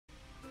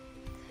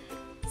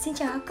Xin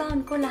chào các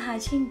con, cô là Hà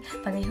Trinh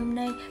và ngày hôm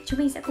nay chúng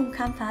mình sẽ cùng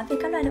khám phá về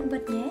các loài động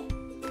vật nhé.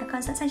 Các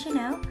con sẵn sàng chưa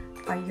nào?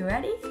 Are you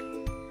ready?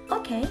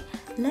 Okay,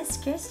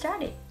 let's get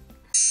started.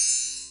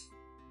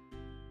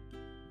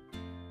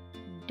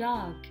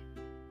 Dog,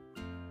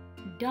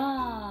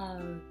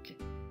 dog,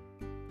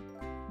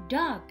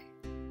 dog.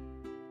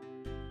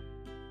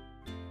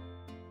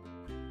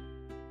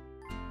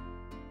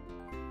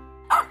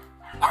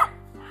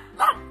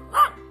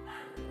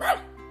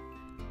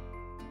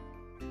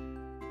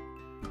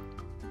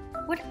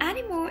 What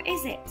animal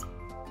is it?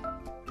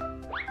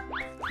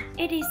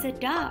 It is a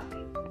dog.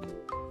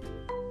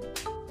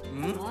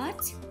 What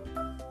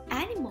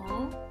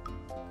animal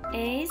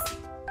is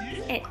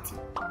it?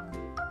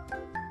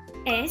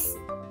 It's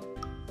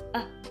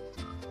a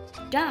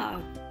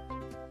dog.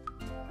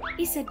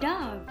 It's a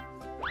dog.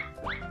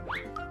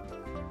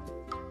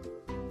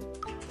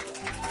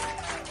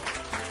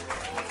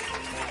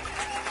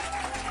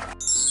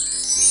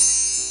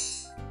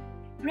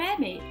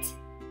 Rabbit,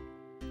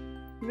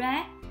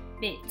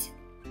 rabbit,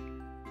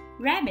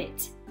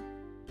 rabbit.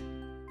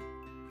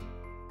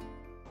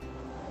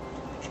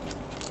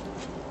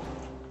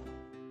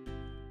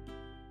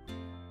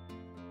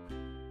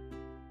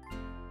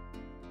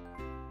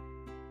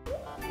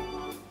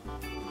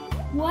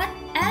 What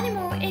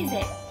animal is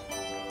it?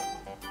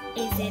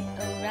 Is it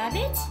a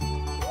rabbit?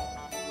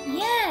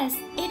 Yes,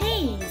 it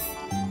is.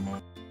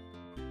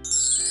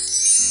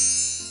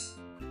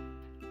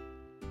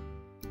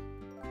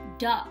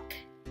 Duck,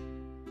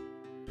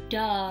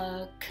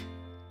 duck,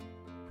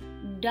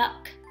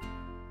 duck.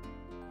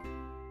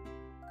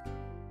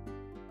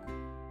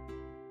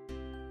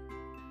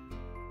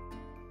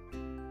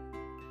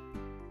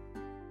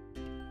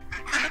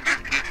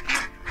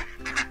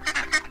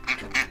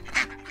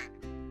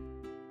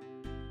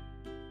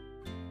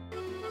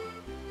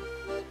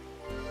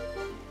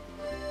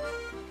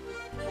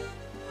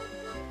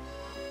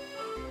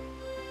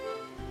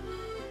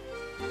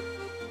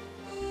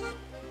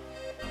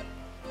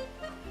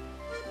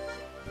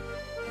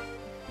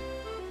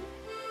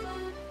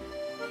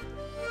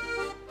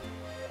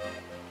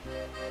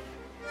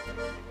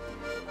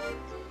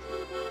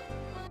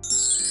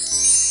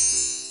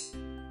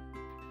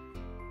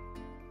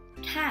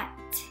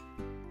 Cat,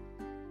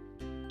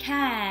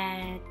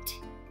 cat,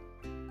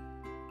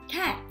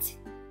 cat.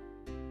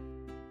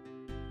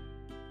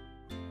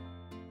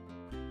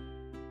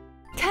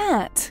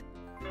 Cat.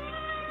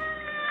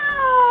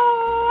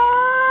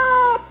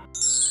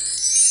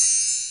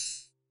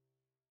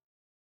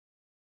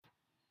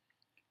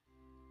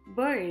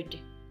 Bird,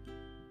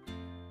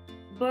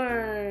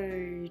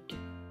 bird,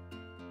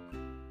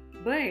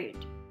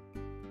 bird.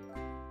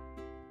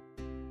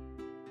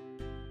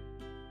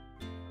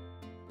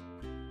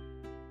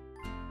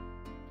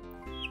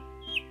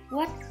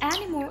 What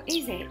animal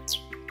is it?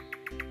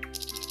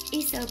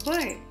 It's a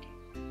bird.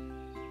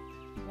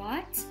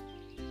 What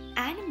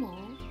animal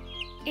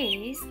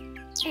is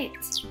it?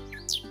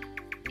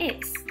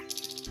 It's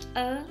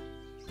a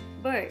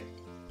bird.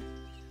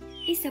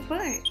 It's a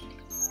bird.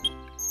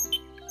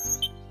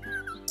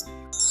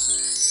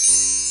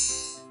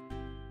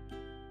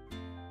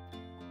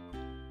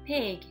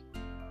 Pig,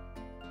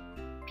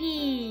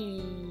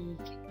 pig,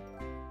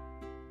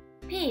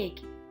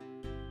 pig.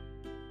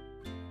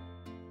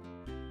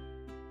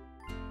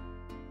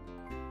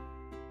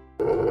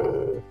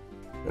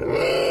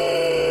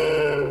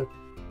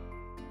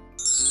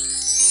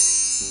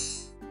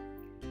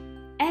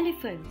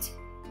 Elephant,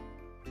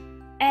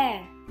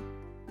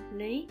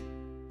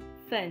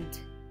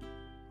 elephant,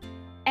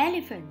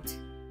 elephant.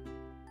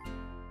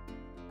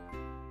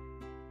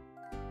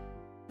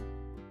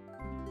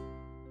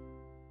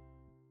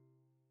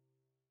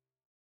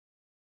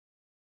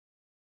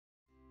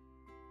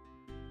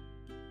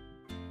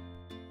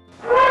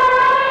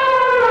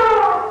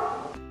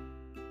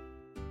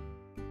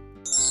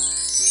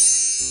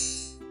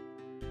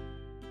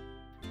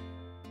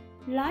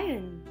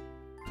 Lion,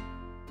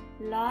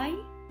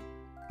 lion,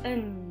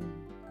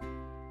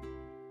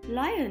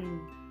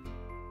 lion.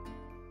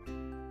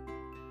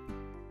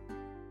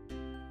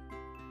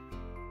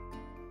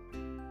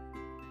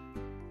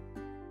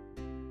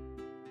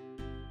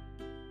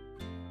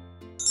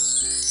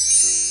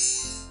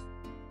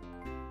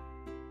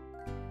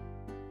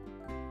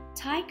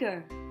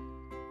 Tiger,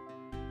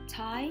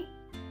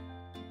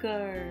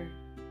 tiger,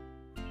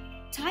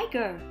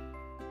 tiger.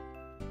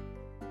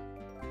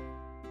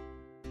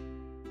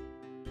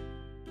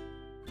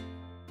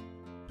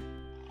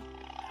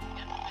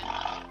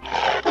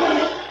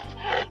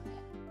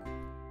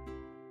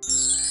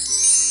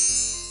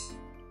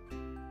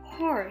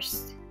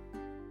 Horse,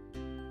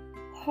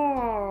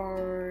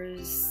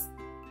 horse,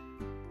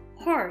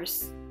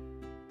 horse.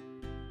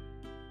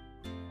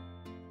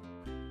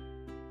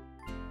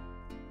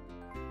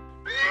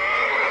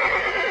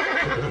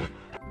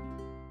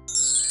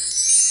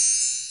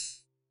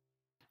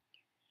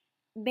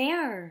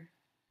 Bear,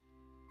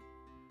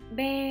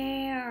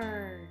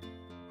 bear,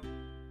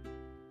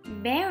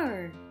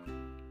 bear.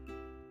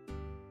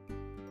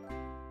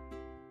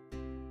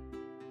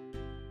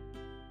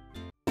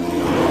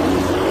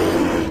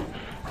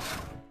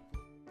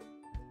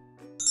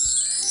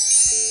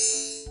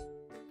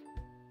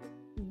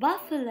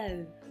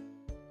 buffalo,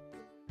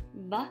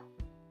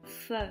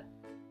 buffalo,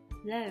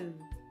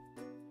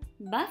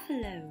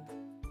 buffalo.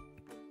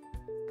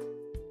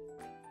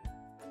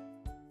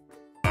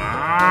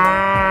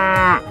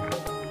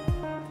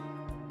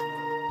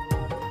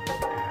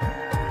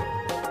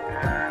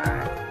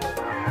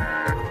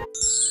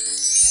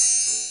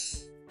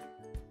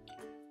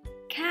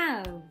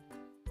 Cow,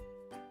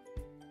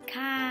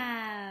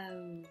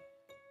 cow,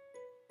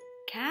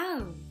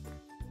 cow.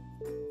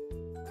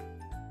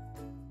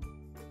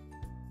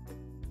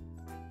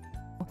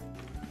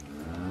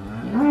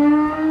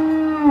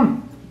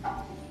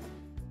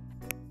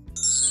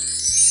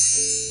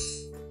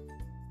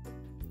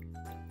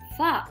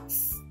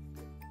 Fox,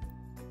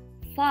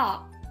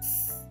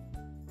 fox,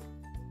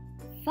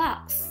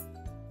 fox.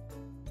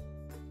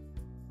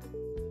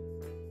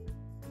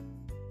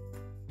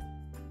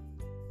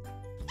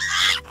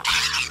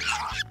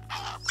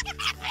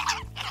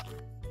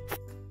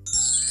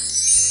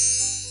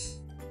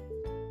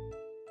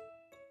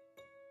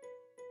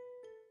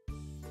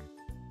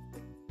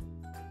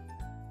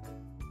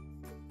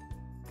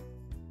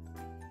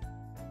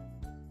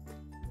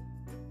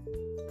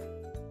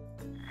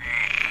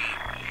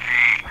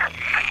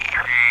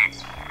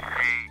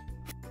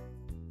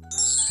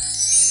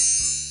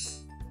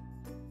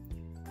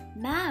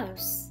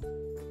 Mouse,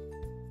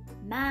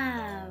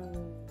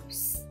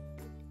 mouse,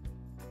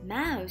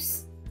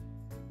 mouse.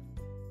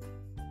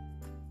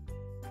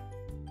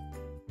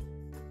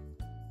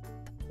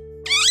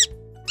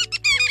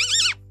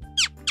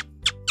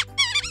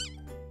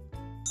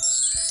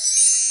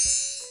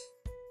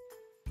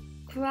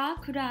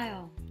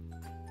 Crocodile,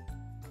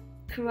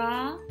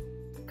 crocodile,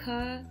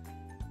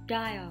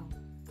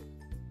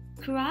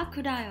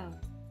 crocodile.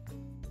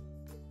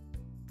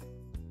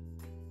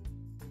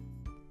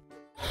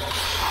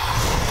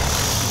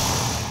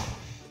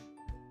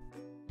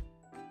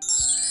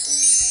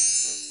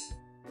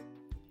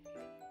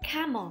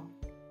 Camel,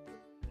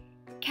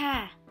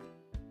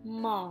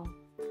 camel,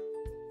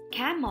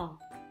 camel.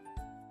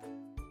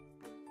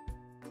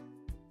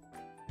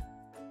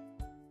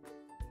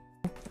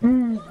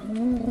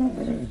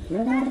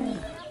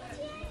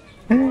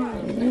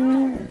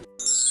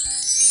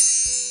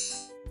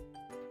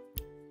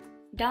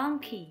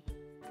 Donkey,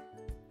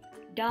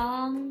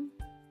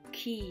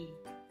 donkey,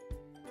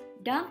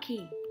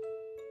 donkey.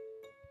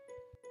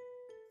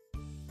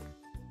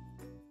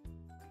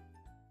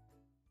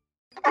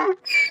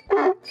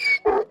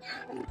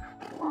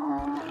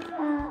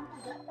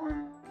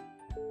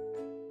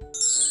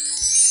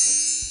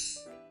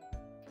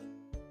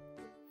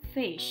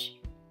 Fish,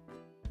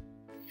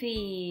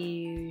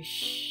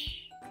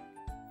 fish,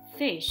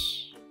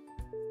 fish.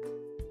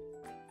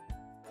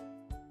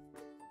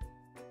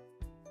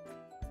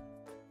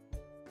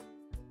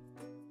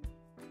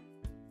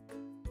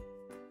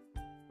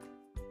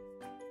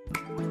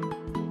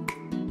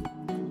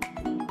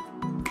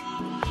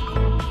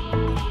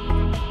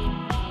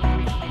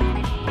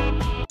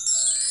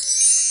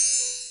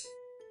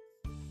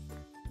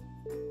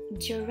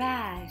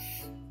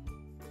 Giraffe,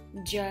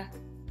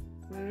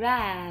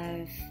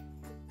 giraffe,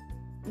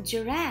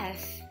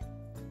 giraffe.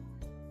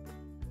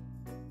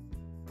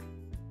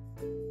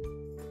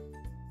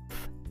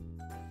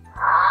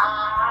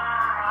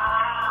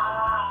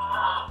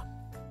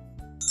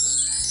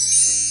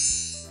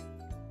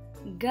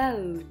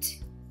 Goat,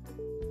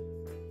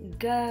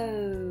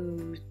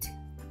 goat,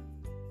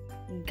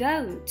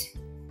 goat.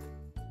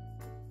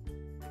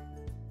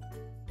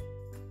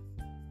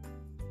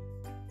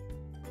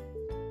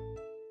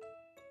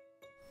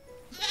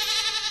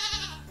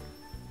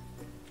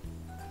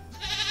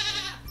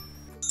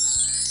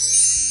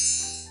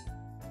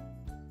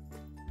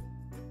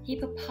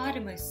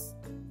 Hippopotamus,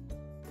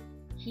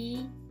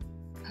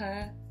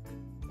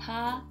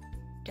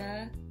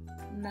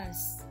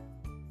 hippopotamus,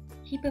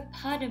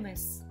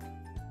 hippopotamus.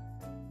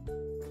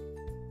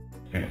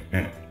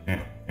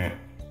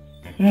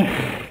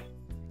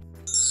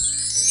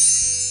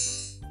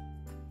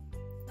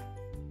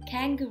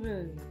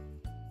 Kangaroo,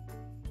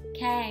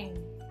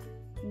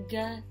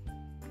 kangaroo,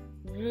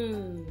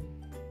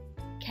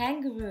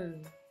 kangaroo.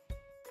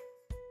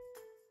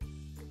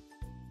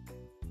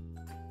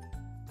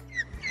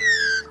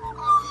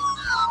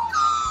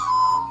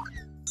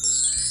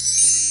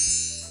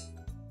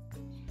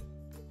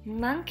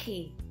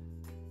 Monkey,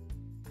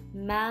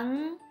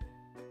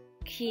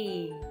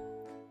 monkey,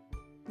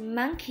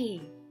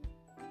 monkey.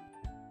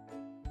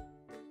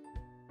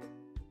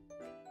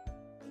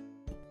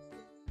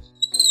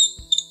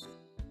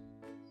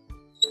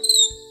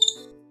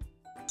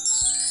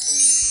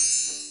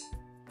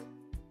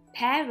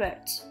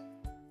 Parrot,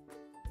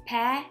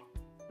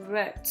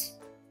 parrot,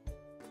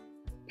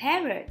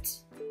 parrot.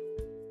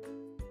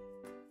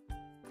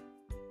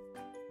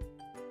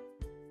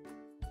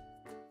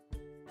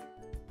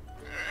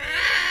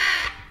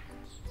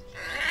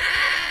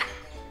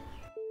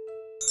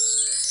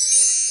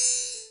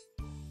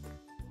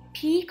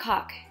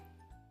 Peacock,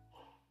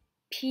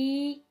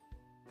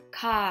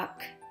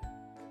 peacock,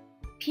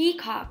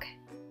 peacock.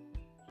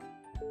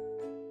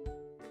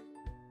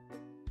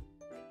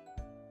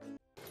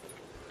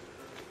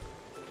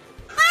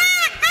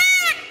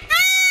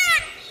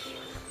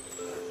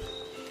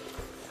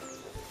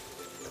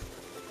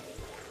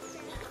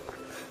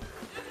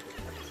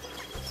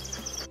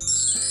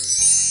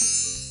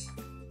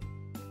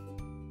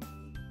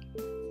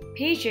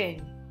 pigeon,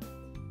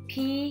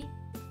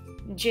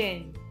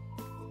 pigeon,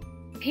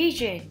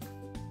 pigeon.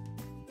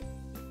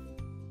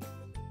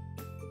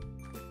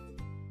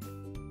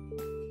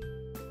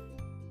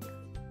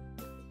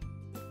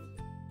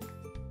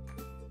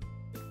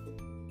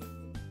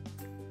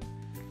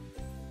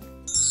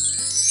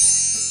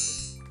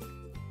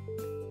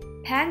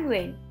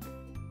 Penguin,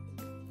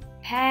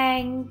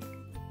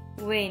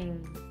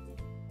 penguin,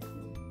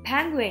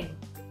 penguin.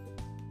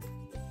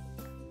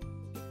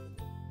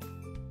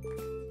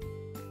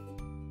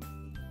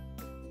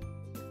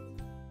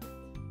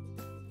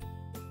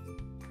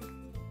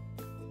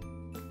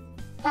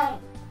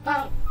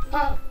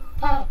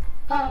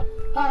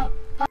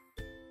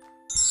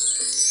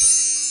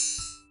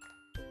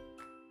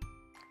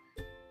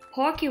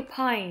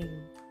 Porcupine,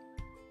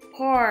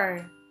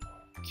 porcupine,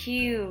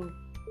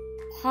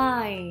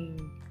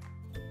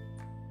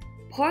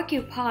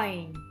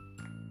 porcupine.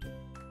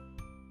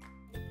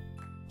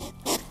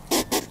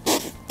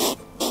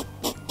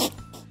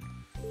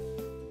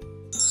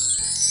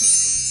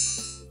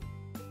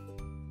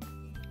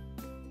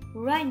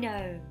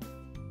 Rhino,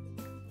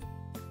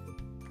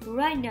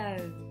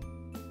 rhino,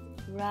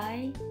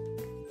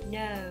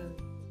 rhino,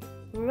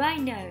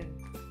 rhino,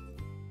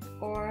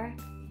 or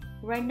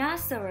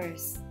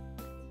rhinoceros,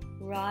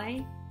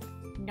 rhinoceros,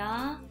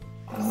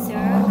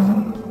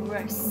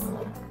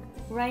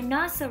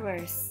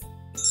 rhinoceros.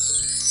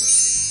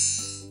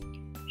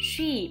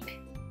 Sheep,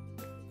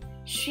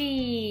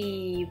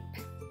 sheep,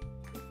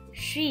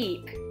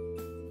 sheep.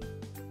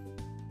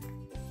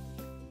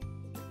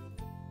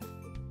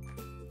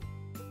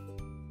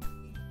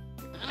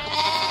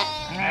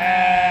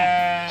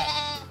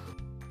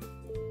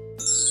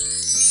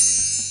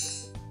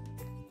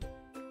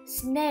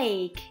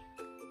 Snake,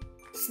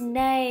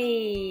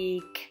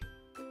 snake,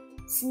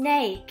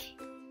 snake.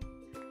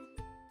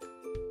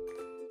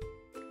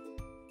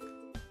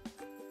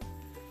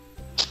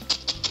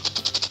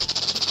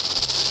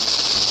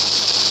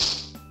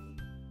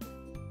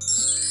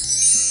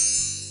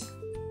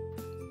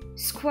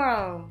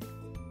 Squirrel,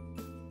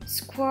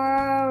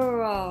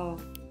 squirrel,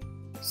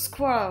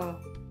 squirrel.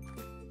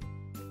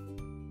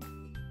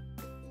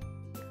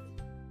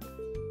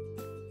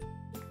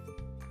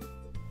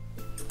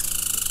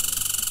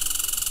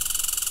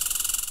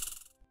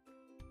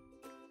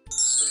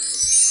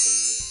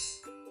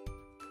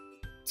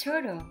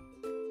 Turtle,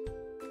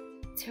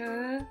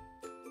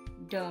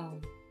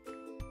 turtle,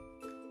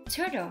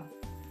 turtle.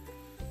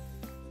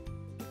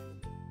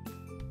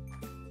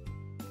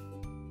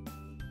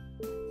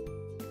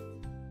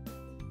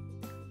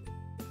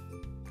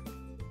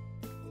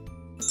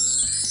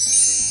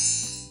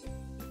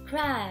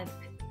 Crab,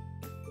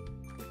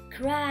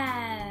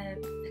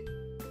 crab,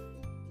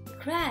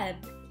 crab.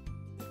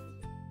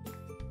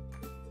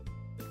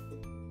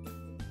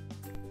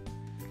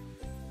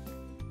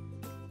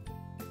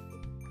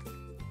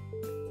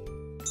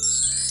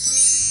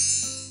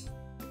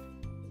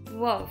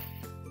 Wolf,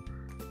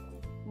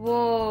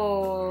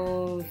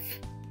 wolf,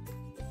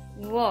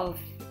 wolf.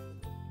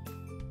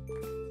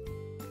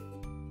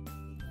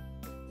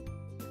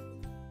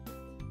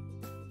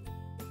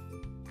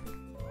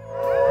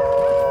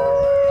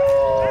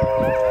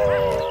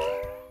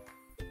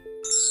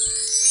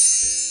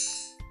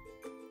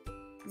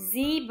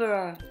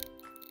 Zebra,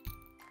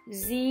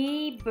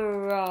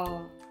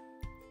 zebra,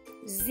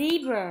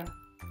 zebra.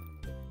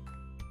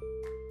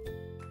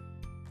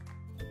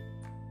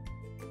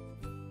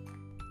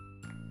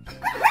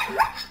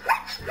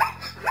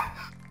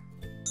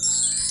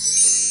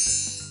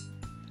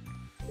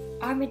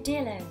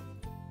 Armadillo,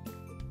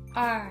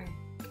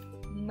 armadillo,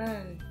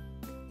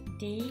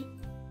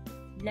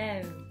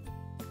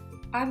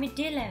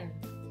 armadillo.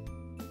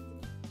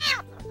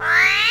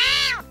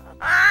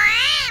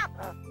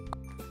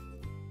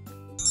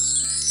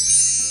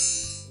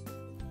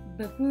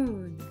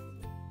 Baboon,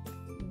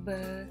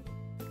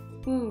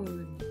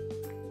 baboon,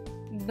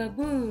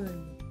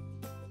 baboon.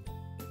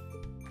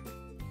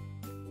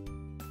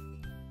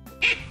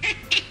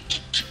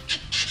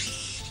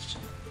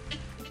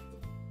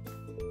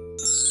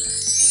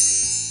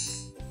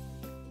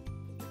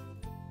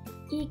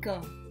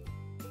 Eagle,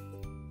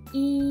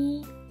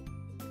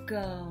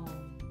 eagle,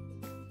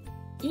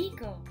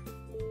 eagle.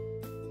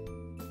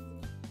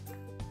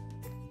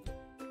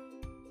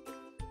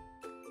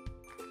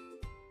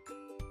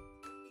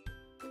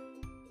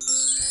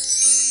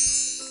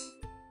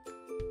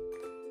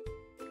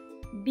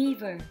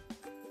 Beaver,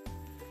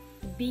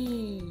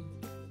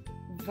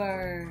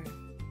 beaver,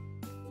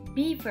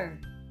 beaver.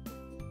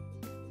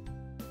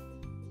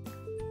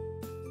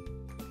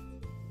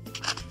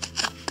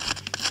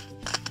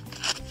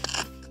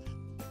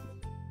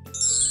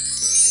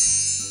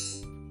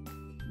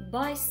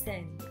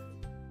 Bison,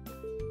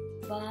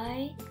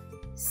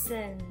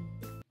 bison,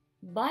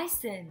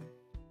 bison.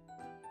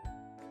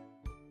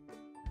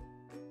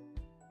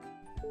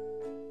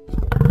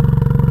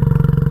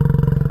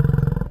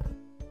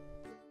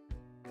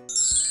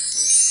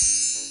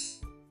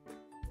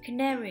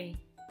 Canary,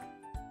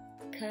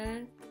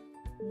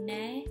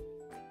 canary,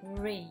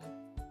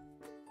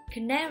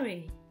 canary.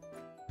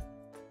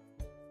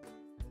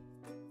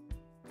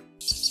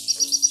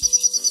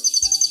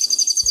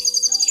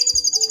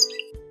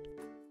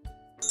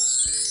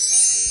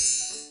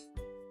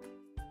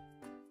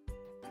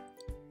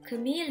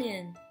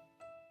 chameleon,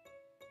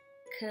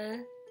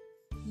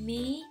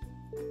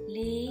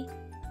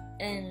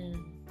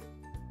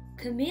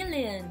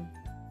 chameleon.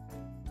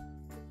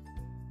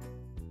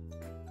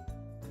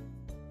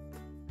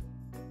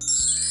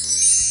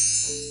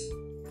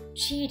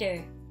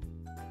 Cheater,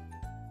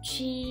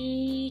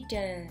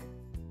 cheater.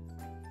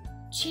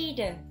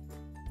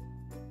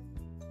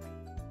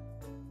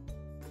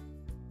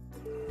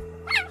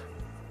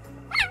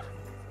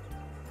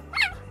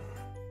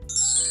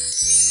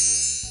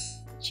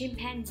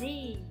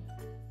 Chimpanzee,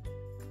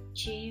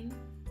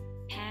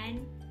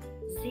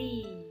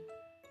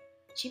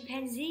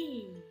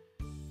 chimpanzee.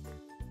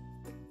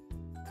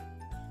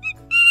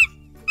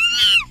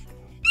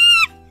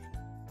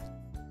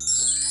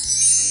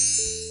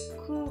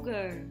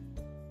 Cougar,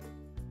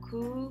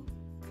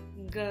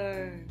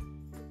 cougar.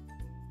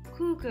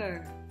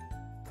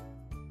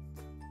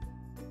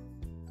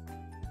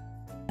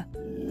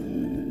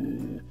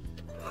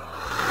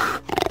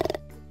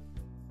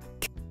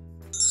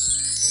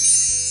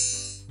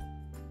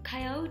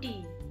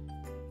 Coyote,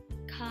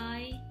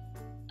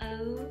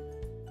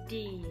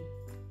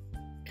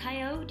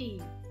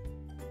 coyote.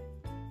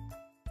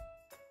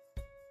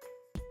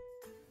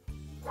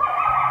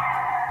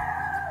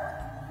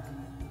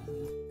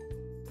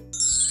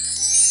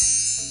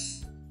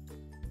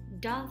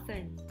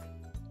 Dolphin,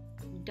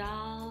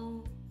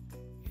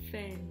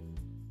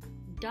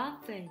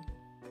 dolphin.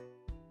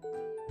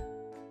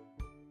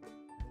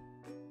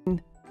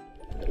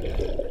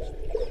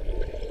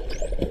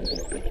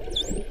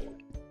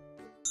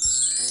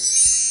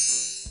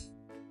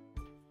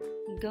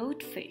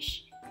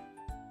 Goldfish,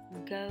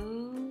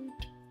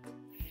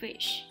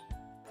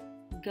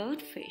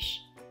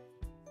 goldfish.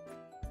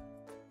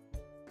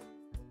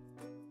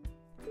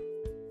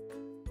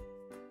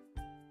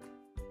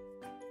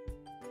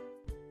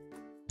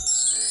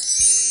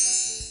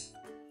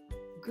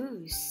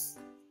 Goose,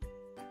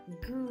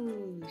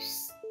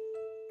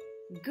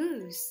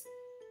 goose.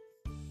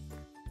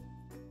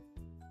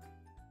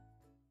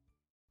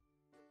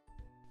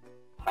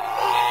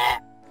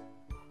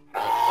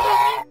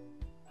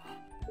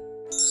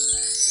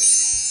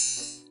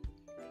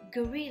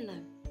 Gorilla,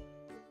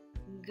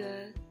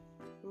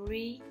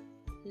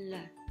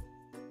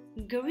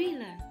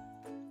 gorilla.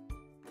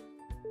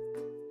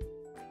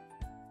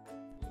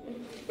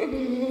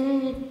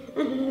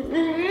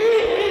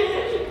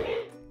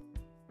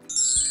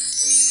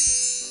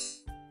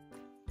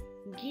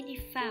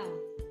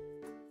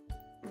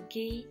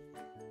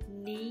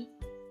 Guinea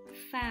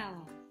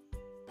fowl,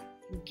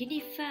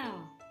 guinea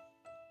fowl.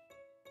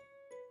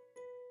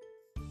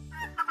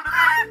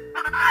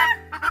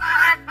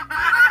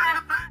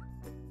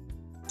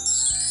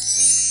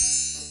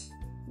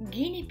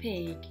 Guinea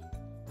pig,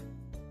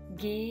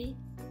 guinea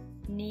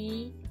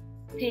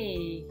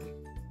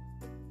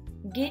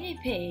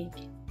pig.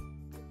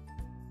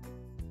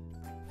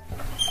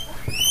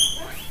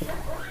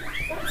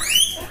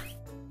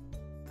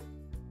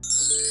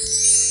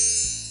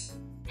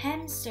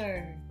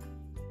 Hamster,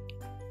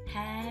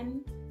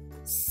 hamster.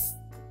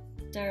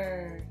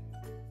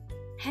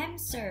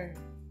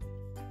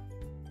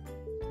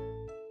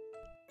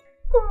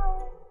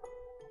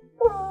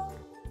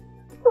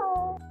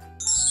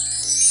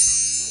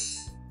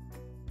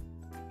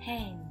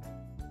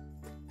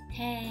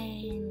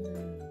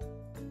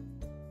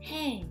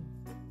 Hen.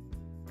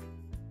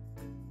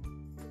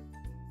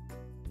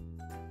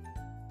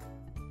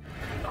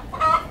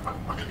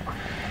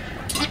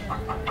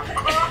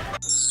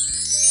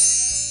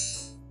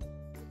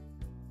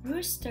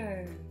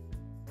 Rooster,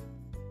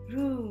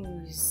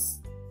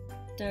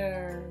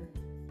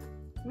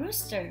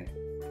 rooster.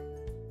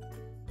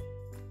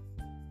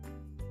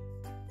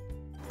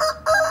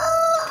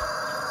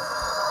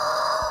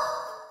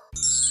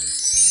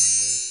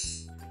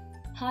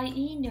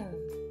 Hyena,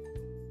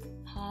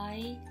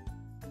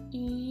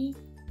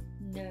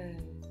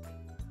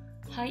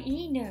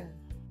 hyena.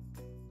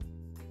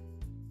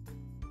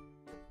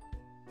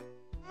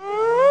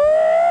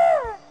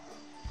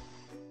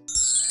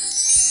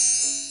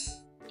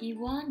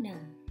 Iguana,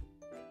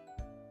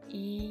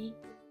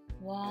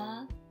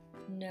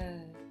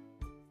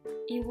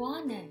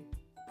 iguana.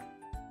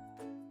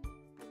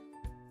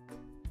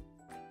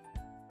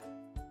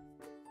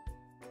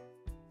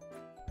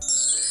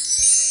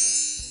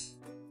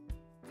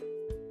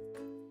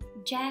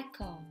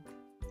 Jackal,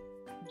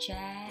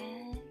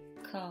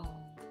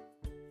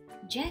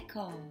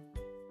 jackal.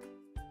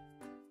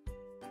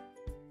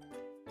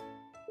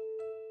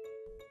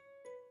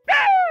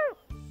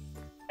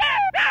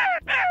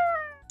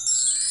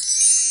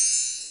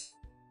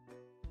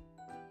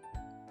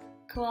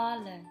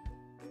 Koala,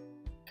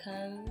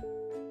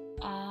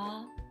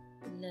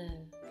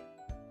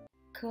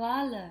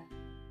 koala.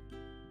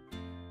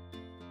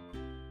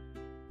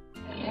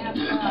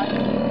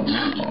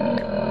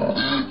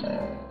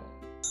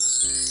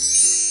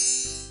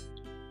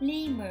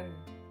 Lemur,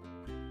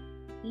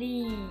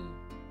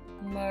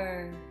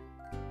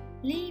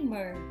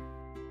 lemur.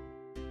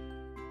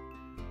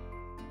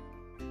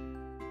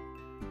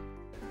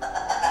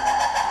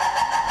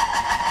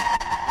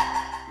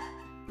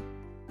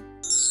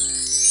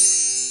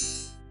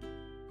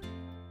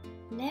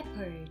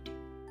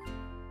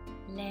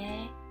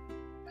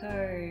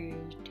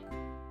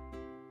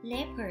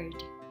 leopard,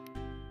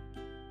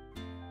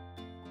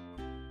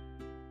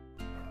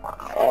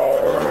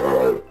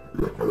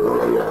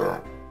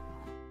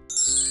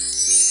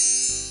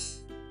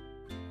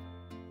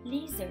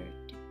 lizard,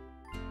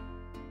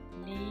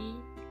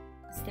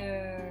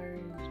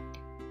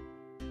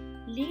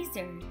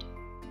 lizard,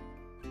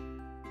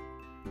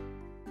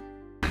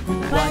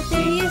 What do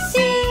you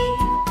see?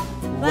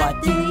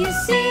 What do you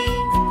see?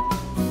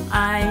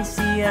 I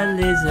see a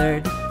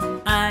lizard.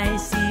 I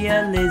see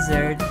a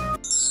lizard.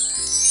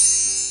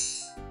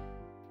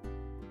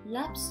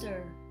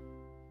 lobster,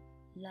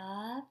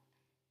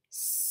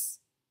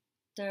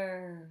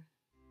 lobster,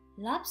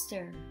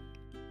 lobster,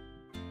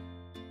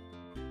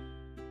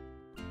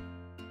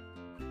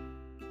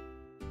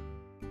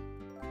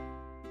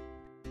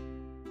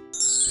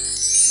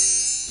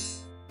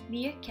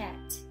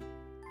 meerkat,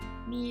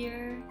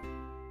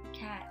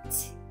 meerkat,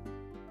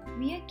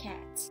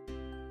 meerkat,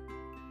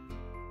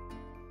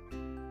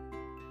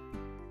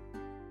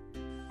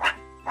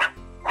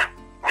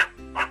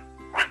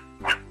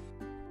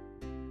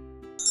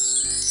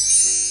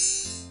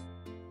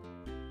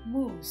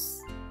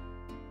 moose,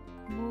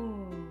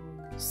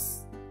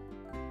 moose,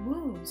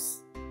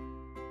 moose,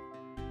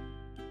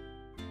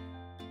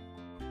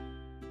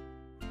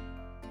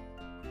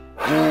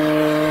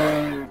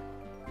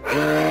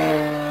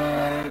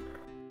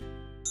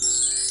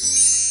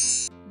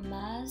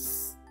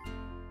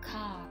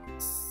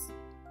 muskox,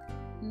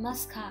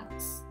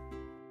 muskox,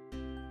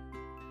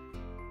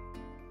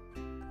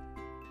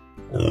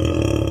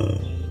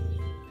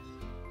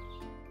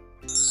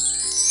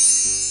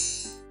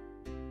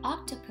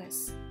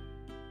 octopus,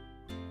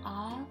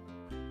 octopus,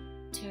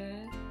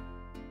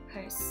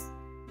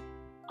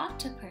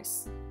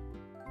 octopus,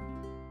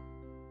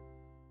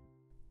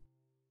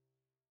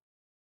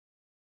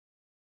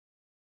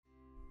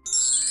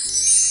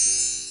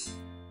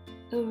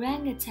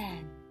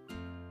 orangutan,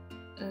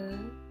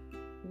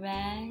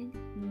 orangutan,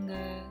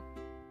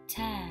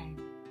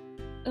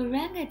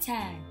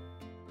 orangutan,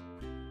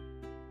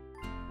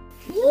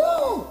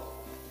 Woo!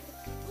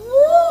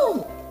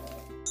 Woo!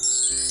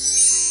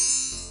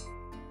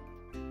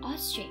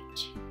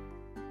 ostrich,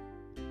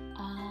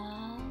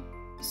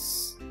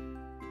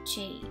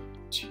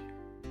 ostrich,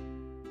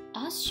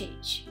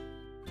 ostrich,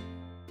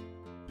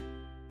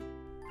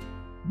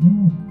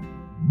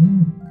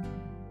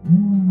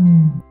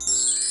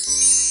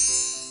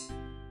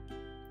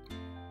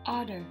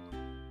 otter,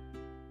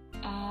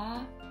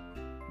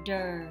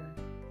 otter,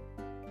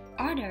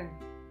 otter,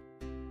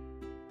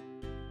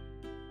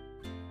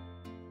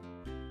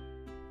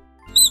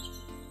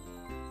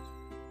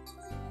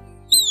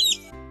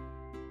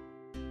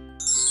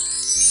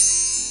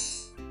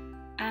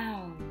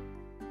 owl,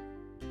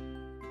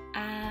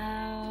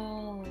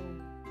 owl,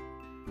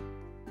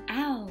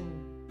 owl,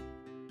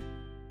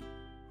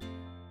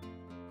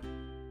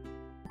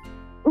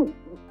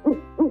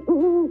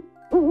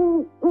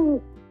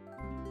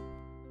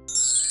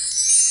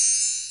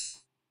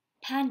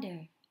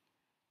 panda,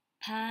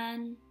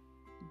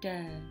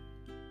 panda,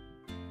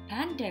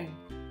 panda,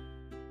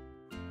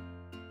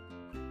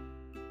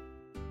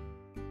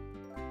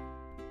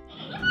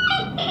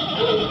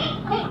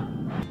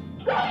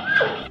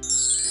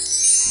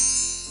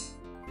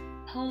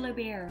 polar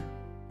bear,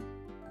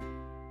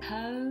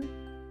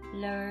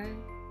 polar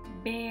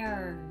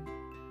bear,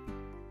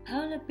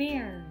 polar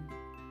bear,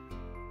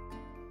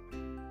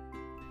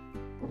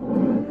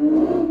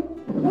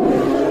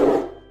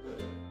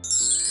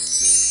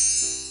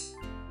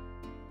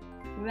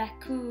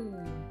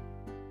 raccoon,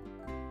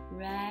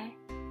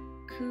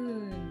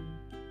 raccoon,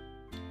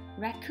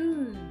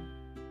 raccoon,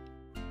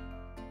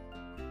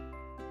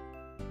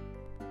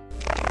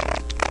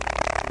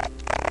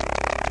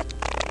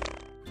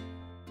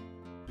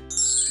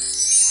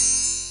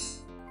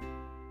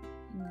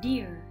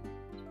 deer,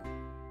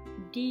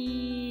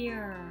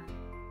 deer,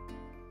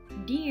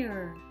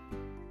 deer,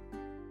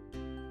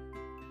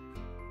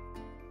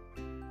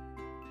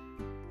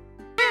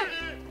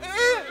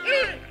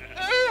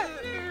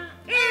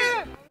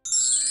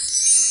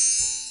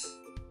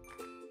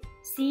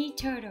 sea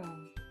turtle,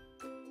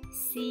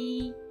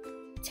 sea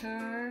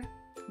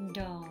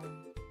turtle,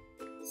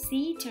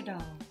 sea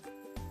turtle,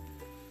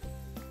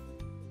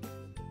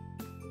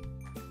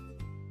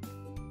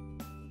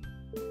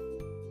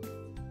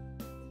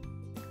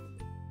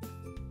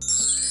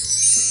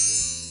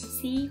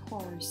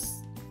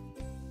 seahorse,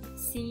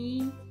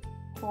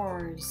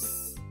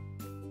 seahorse,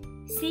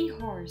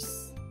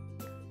 seahorse,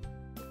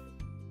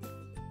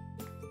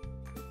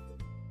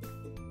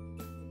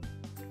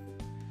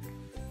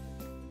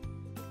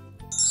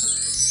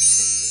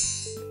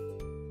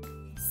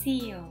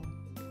 seal,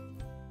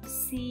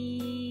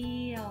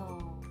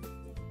 seal,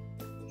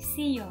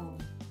 seal,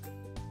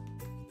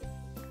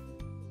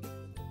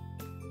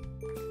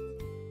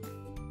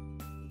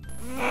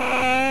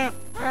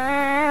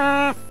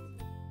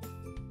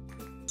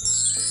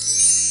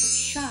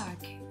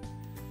 shark,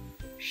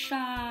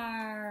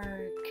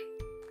 shark,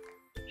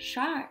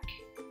 shark,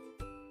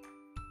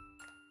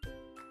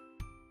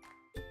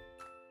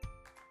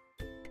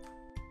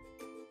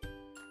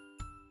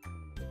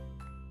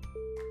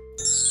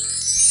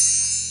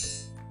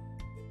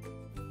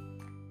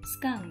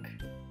 skunk,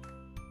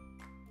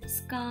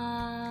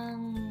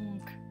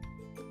 skunk,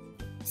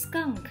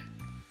 skunk.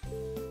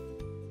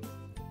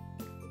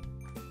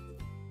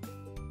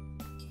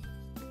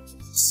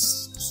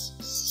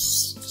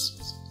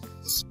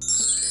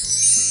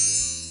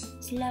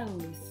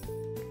 Sloth,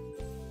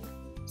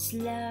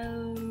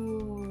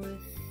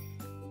 sloth,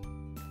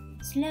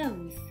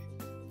 sloth.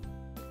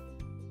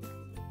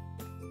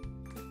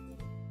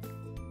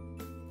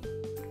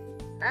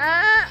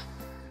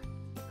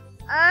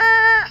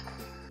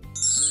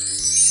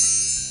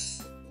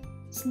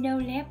 Snow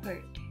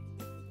leopard,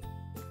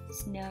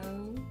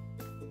 snow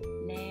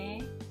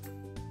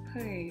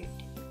leopard,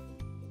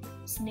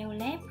 snow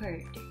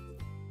leopard.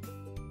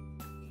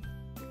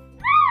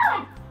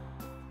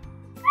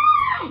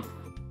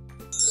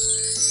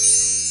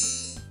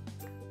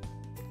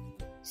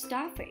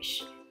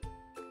 Starfish,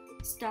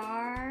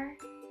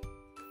 starfish,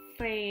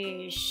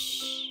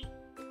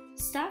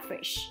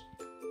 starfish.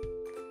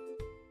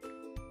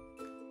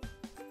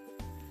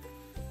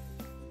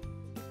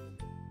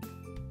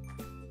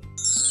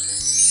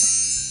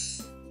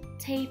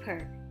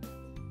 Tapir,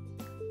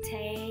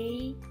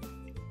 tapir,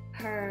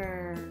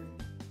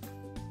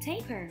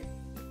 tapir.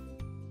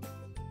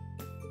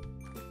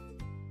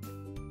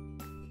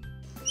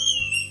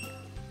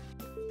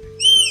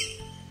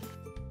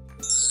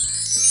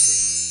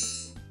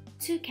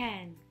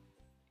 Toucan,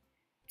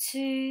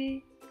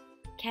 toucan,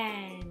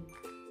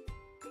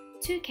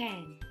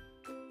 toucan.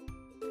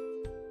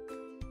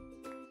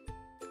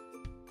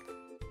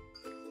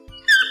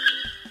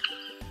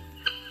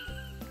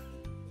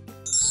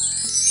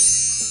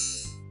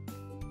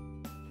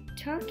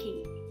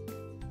 Turkey,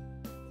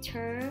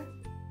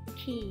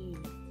 turkey,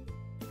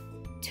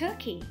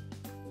 turkey.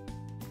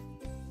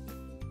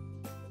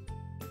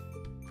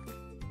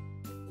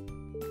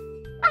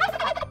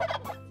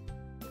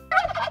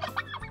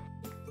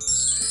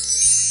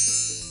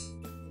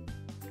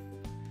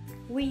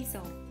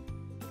 Weasel,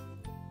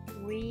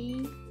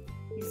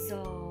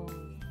 weasel,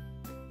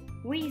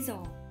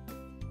 weasel.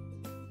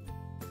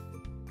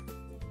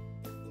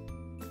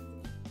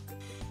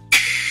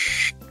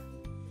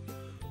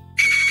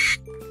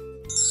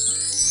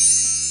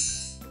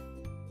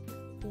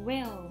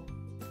 Whale,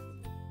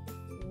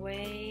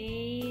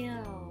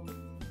 whale,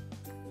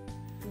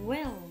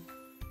 whale.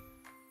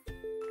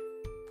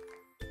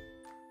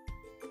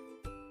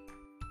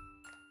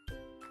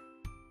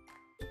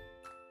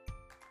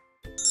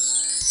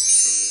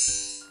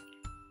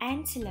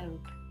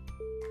 Antelope,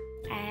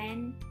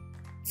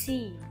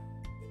 antelope,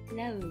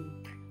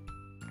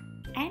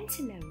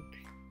 antelope.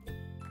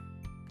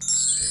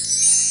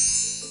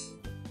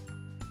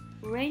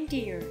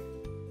 Reindeer,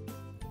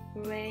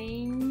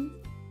 reindeer,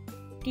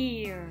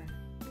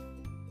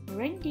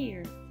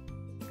 reindeer.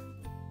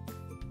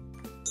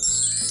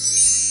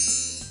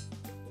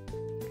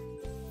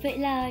 Vậy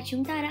là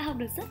chúng ta đã học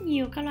được rất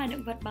nhiều các loài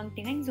động vật bằng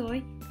tiếng Anh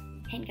rồi.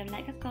 Hẹn gặp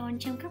lại các con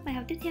trong các bài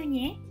học tiếp theo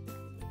nhé.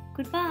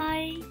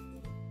 Goodbye!